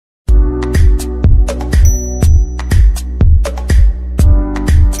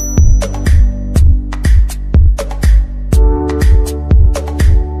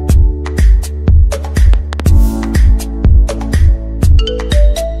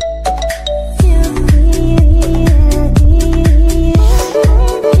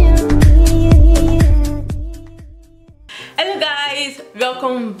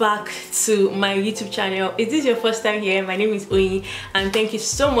back to my YouTube channel. If this is your first time here, my name is Oyin and thank you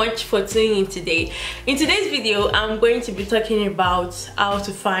so much for tuning in today. In today's video, I'm going to be talking about how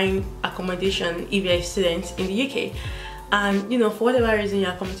to find accommodation if you're a student in the UK. And you know, for whatever reason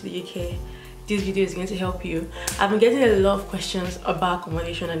you're coming to the UK, this video is going to help you. I've been getting a lot of questions about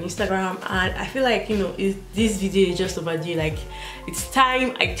accommodation on Instagram, and I feel like, you know, this video is just overdue. Like, it's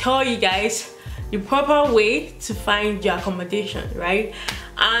time I tell you guys the proper way to find your accommodation, right?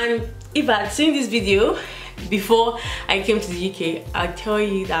 And if I had seen this video before I came to the UK, I'll tell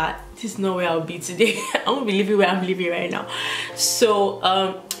you that this is not where I'll be today. I won't be living where I'm living right now. So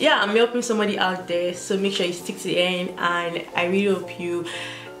yeah, I'm helping somebody out there, so make sure you stick to the end, and I really hope you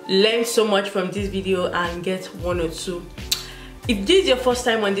learn so much from this video and get one or two. If this is your first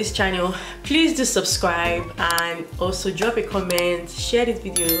time on this channel, please do subscribe and also drop a comment, share this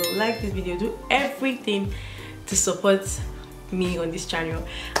video, like this video, do everything to support me on this channel.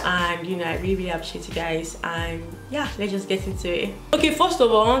 And you know, I really appreciate you guys. And yeah, let's just get into it. Okay, first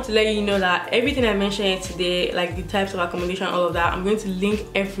of all, I want to let you know that everything I mentioned here today, like the types of accommodation, all of that, I'm going to link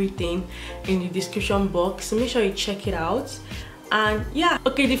everything in the description box, so make sure you check it out. And yeah,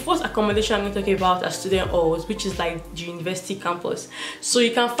 okay, the first accommodation I'm going to talk about are student halls, which is like the university campus. So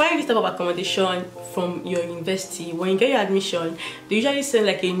you can find this type of accommodation from your university. When you get your admission, they usually send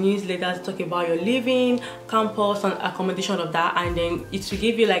like a newsletter to talk about your living, campus, and accommodation of that, and then it will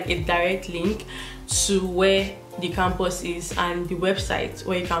give you like a direct link to where the campus is and the website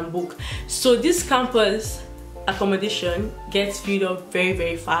where you can book. So this campus accommodation gets filled up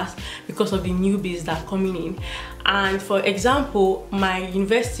very fast because of the newbies that are coming in. And for example, my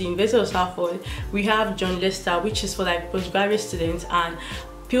University of Salford, we have John Lester, which is for like postgraduate students, and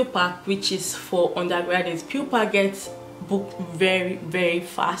Peel Park, which is for undergraduates. Peel Park gets booked very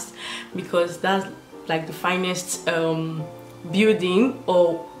fast because that's like the finest building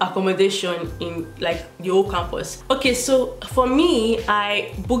or accommodation in like the whole campus. Okay, so for me,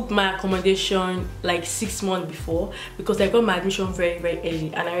 I booked my accommodation like 6 months before because I got my admission very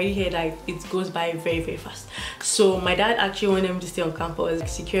early, and I already heard like it goes by very fast. So my dad actually wanted me to stay on campus, like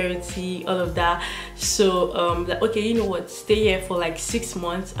security, all of that. So like, okay, you know what, stay here for like 6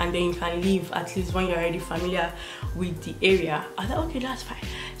 months and then you can leave at least when you're already familiar with the area. I thought, okay, that's fine.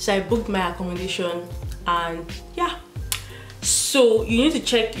 So I booked my accommodation, and yeah. So you need to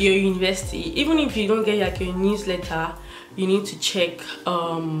check your university. Even if you don't get like your newsletter, you need to check,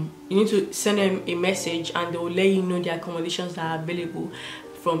 you need to send them a message and they will let you know the accommodations that are available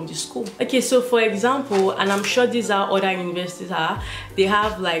from the school. Okay, so for example, and I'm sure these are other universities are, they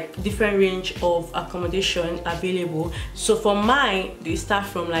have like different range of accommodation available. So for mine, they start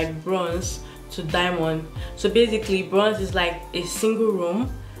from like bronze to diamond. So basically bronze is like a single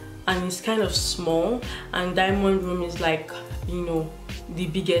room and it's kind of small, and diamond room is like, you know, the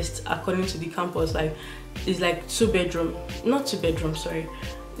biggest according to the campus. Like it's like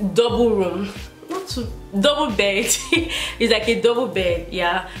double room, double bed. It's like a double bed,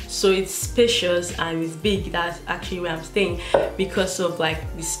 yeah. So it's spacious and it's big. That's actually where I'm staying because of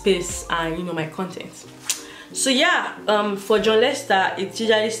like the space and, you know, my content. So yeah, for John Lester, it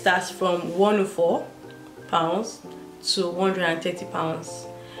usually starts from £104 to £130,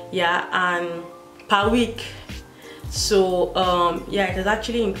 yeah, and per week. So yeah, it has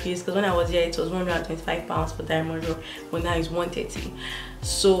actually increased because when I was here it was £125 for diamond room, but now it's £130.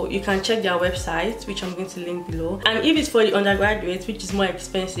 So you can check their website, which I'm going to link below. And if it's for the undergraduates, which is more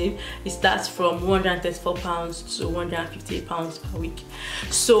expensive, it starts from £134 to £158 per week.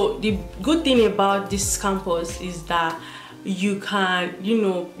 So the good thing about this campus is that you can, you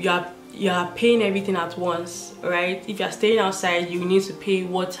know, you are paying everything at once, right? If you're staying outside, you need to pay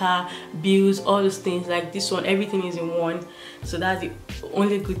water, bills, all those things. Like this one, everything is in one. So that's the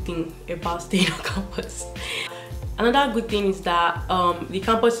only good thing about staying on campus. Another good thing is that the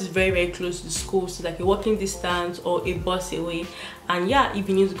campus is very close to the school, so like a walking distance or a bus away. And yeah, if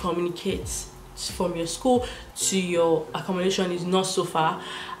you need to communicate from your school to your accommodation, is not so far.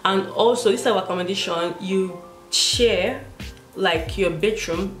 And also this type of accommodation, you share like your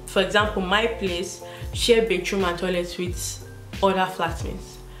bedroom. For example, my place share bedroom and toilet with other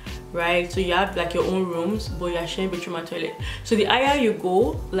flatmates, right? So you have like your own rooms, but you are sharing bedroom and toilet. So the higher you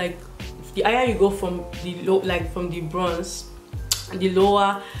go, like the higher you go from the low, like from the bronze, the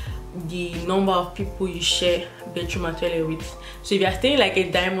lower the number of people you share bedroom and toilet with. So if you are staying like a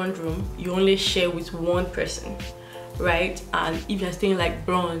diamond room, you only share with one person, right? And if you're staying like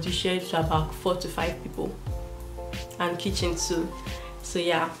bronze, you share to about 4 to 5 people, and kitchen too. So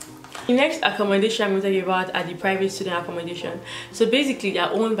yeah, the next accommodation I'm going to talk about are the private student accommodation. So basically they're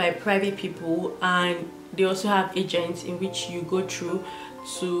owned by private people, and they also have agents in which you go through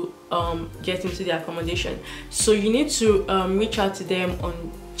to get into the accommodation. So you need to reach out to them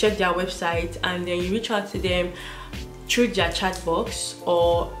check their website, and then you reach out to them through their chat box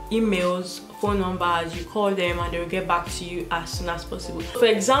or emails, phone numbers. You call them and they'll get back to you as soon as possible. For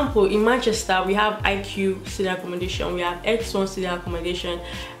example, in Manchester we have IQ student accommodation, we have X1 student accommodation,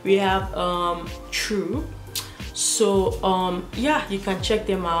 we have True. So yeah, you can check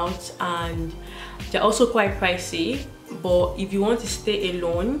them out, and they're also quite pricey. But if you want to stay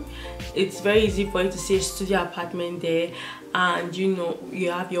alone, it's very easy for you to see a studio apartment there, and you know, you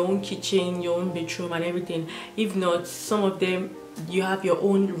have your own kitchen, your own bedroom and everything. If not, some of them you have your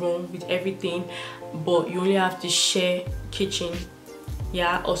own room with everything, but you only have to share kitchen,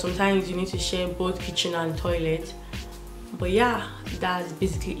 yeah, or sometimes you need to share both kitchen and toilet. But yeah, that's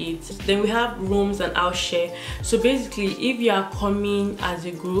basically it. Then we have rooms and house share. So basically, if you are coming as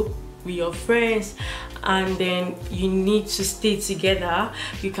a group with your friends and then you need to stay together,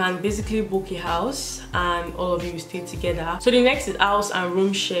 you can basically book a house and all of you stay together. So the next is house and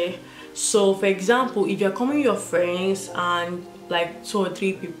room share. So for example, if you're coming with your friends and like 2 or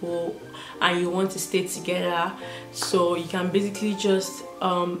 3 people and you want to stay together, so you can basically just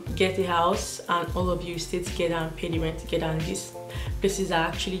get a house and all of you stay together and pay the rent together, and these places are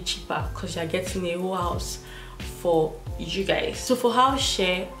actually cheaper because you're getting a whole house for you guys. So for house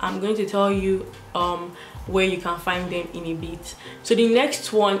share, I'm going to tell you where you can find them in a bit. So the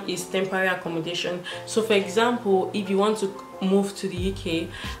next one is temporary accommodation. So for example, if you want to move to the UK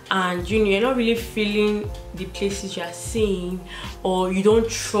and you're not really feeling the places you're seeing, or you don't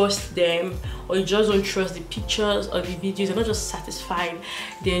trust them, or you just don't trust the pictures or the videos, you're not just satisfied,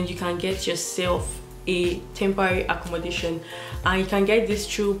 then you can get yourself a temporary accommodation, and you can get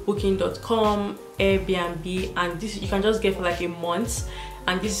this through booking.com, Airbnb, and this you can just get for like a month,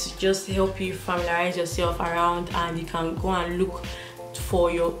 and this just help you familiarize yourself around, and you can go and look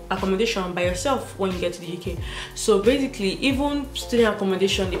for your accommodation by yourself when you get to the UK. So basically, even student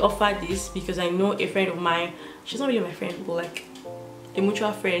accommodation, they offer this, because I know a friend of mine, she's not really my friend, but like a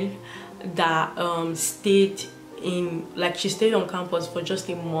mutual friend, that stayed in, like, she stayed on campus for just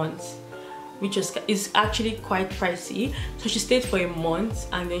a month, which is actually quite pricey. So she stayed for a month,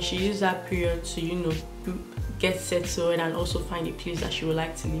 and then she used that period to, you know, get settled and also find a place that she would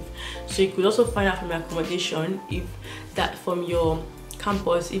like to live. So you could also find out from your accommodation, if that from your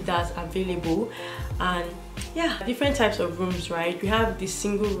campus, if that's available. And yeah, different types of rooms, right? We have the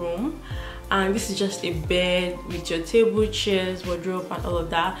single room, and this is just a bed with your table, chairs, wardrobe and all of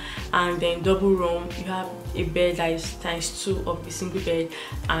that. And then double room, you have a bed that is ×2 of the single bed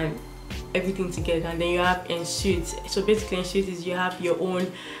and everything together. And then you have ensuite. So basically, ensuite is you have your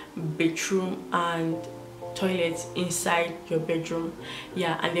own bedroom and toilet inside your bedroom,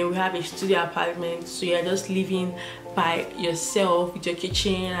 yeah. And then we have a studio apartment, so you're just living by yourself with your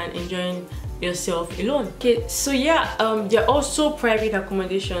kitchen and enjoying yourself alone. Okay, so yeah, there are also private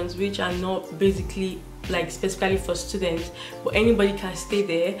accommodations, which are not basically like specifically for students, but anybody can stay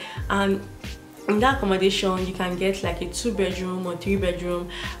there. And in that accommodation, you can get like a 2-bedroom or 3-bedroom,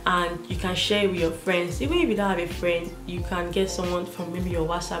 and you can share with your friends. Even if you don't have a friend, you can get someone from maybe your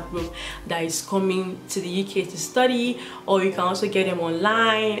WhatsApp group that is coming to the UK to study, or you can also get them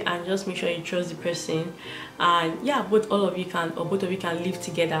online, and just make sure you trust the person. And yeah, both of you can live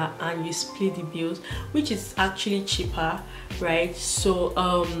together and you split the bills, which is actually cheaper, right?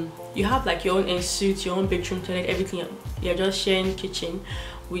 So you have like your own ensuite, your own bedroom, toilet, everything. You're just sharing kitchen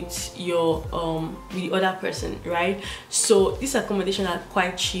with your with the other person, right? So this accommodation are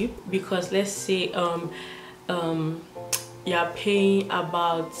quite cheap, because let's say you're paying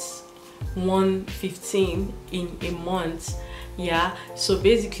about 115 in a month, yeah. So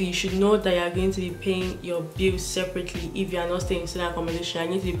basically, you should know that you're going to be paying your bills separately. If you are not staying in student accommodation, you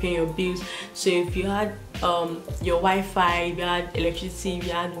need to be paying your bills. So if you had your Wi-Fi, if you had electricity, if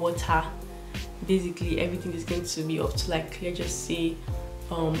you had water, basically everything is going to be up to, like, let's just say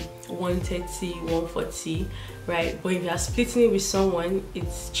 130, 140, right? But if you are splitting it with someone,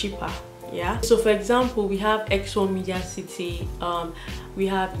 it's cheaper, yeah. So for example, we have X1 Media City, we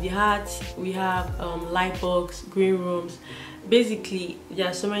have the Heart, we have Lightbox, Green Rooms. Basically, there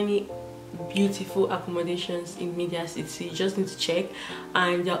are so many beautiful accommodations in Media City. You just need to check,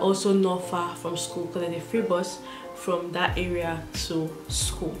 and they're also not far from school, because there's a free bus from that area to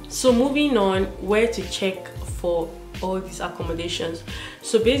school. So moving on, where to check for all these accommodations.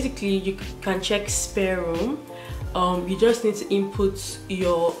 So basically, you can check spare room. You just need to input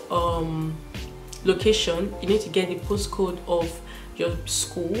your location. You need to get the postcode of your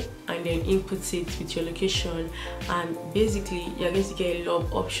school and then input it with your location, and basically you're going to get a lot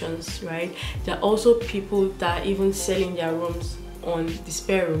of options, right? There are also people that are even selling their rooms on the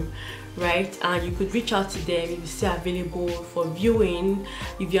spare room, right? And you could reach out to them if it's still available for viewing.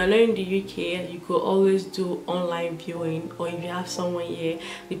 If you're not in the UK, you could always do online viewing, or if you have someone here,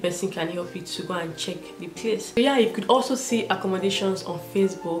 the person can help you to go and check the place. So yeah, you could also see accommodations on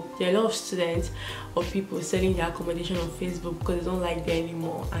Facebook. There are a lot of students or people selling their accommodation on Facebook because they don't like them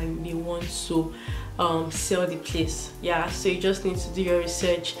anymore and they want to sell the place. Yeah, so you just need to do your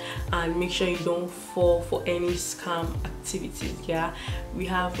research and make sure you don't fall for any scam activities. Yeah, we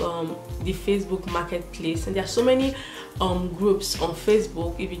have the Facebook marketplace, and there are so many groups on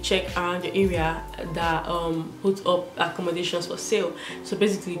Facebook if you check around your area that put up accommodations for sale. So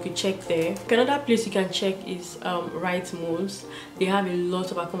basically you could check there. Another place you can check is Rightmoves. They have a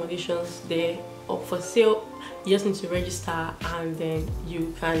lot of accommodations there up for sale. You just need to register and then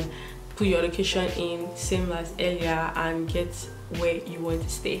you can put your location in, same as earlier, and get where you want to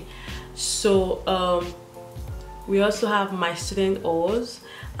stay. So we also have My Student Halls,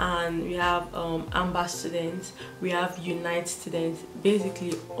 and we have Amber Students, we have Unite Students.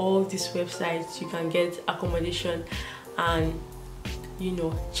 Basically all these websites you can get accommodation and, you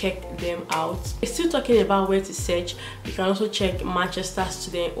know, check them out. We're still talking about where to search. You can also check Manchester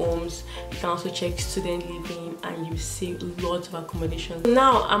student homes, you can also check student living, and you see lots of accommodations.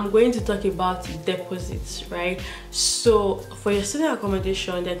 Now I'm going to talk about deposits, right? So for your student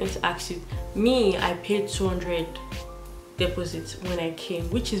accommodation, they're going to ask you. Me, I paid 200 deposits when I came,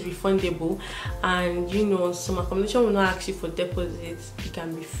 which is refundable. And you know, some accommodation will not ask you for deposits. It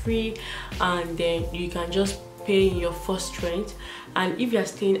can be free, and then you can just pay in your first rent. And if you're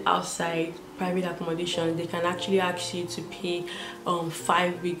staying outside private accommodation, they can actually ask you to pay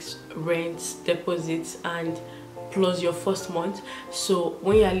 5 weeks rent deposits and plus your first month. So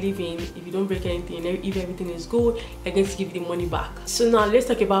when you're leaving, if you don't break anything, if everything is good, they're going to give you the money back. So now let's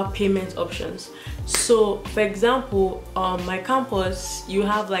talk about payment options. So for example, my campus, you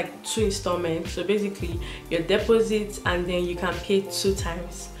have like 2 installments. So basically your deposit, and then you can pay 2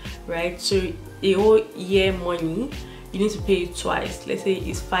 times, right? So a whole year money, you need to pay it twice. Let's say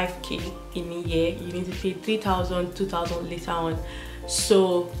it's 5k in a year, you need to pay 3,000, 2,000 later on.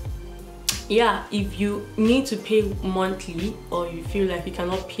 So yeah, if you need to pay monthly, or you feel like you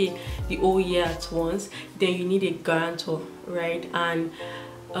cannot pay the whole year at once, then you need a guarantor, right? And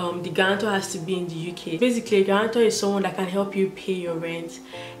the guarantor has to be in the UK. Basically, a guarantor is someone that can help you pay your rent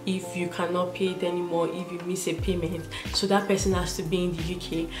if you cannot pay it anymore, if you miss a payment. So that person has to be in the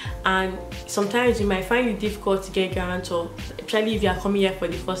UK. And sometimes you might find it difficult to get a guarantor, especially if you are coming here for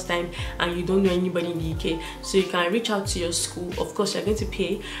the first time and you don't know anybody in the UK. So you can reach out to your school. Of course, you're going to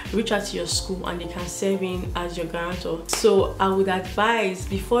pay. Reach out to your school and they can serve in as your guarantor. So I would advise,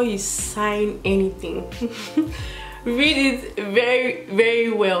 before you sign anything, read it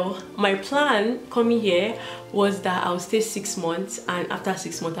very well. My plan coming here was that I would stay 6 months, and after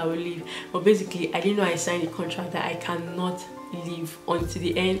 6 months I will leave. But basically I didn't know I signed a contract that I cannot leave until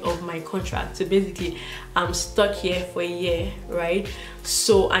the end of my contract. So basically I'm stuck here for a year, right?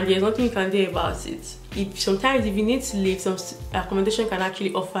 So, and there's nothing you can do about it. Sometimes if you need to leave, some accommodation can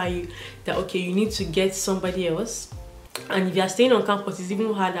actually offer you that, okay, you need to get somebody else. And if you're staying on campus, it's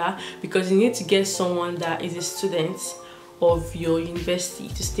even harder because you need to get someone that is a student of your university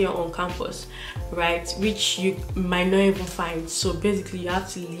to stay on campus, right? Which you might not even find. So basically you have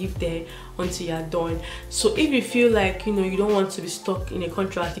to live there until you're done. So if you feel like, you know, you don't want to be stuck in a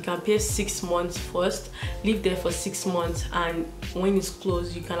contract, you can pay 6 months first, live there for 6 months, and when it's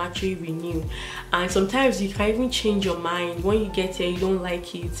closed you can actually renew. And sometimes you can even change your mind. When you get here you don't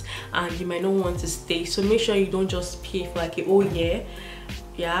like it and you might not want to stay, so make sure you don't just pay for like a whole year.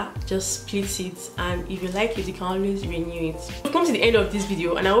 Yeah, just split it, and if you like it you can always renew it. We've come to the end of this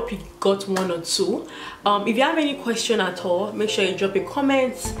video and I hope you got 1 or 2. If you have any question at all, make sure you drop a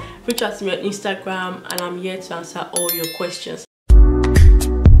comment, reach out to me on Instagram, and I'm here to answer all your questions.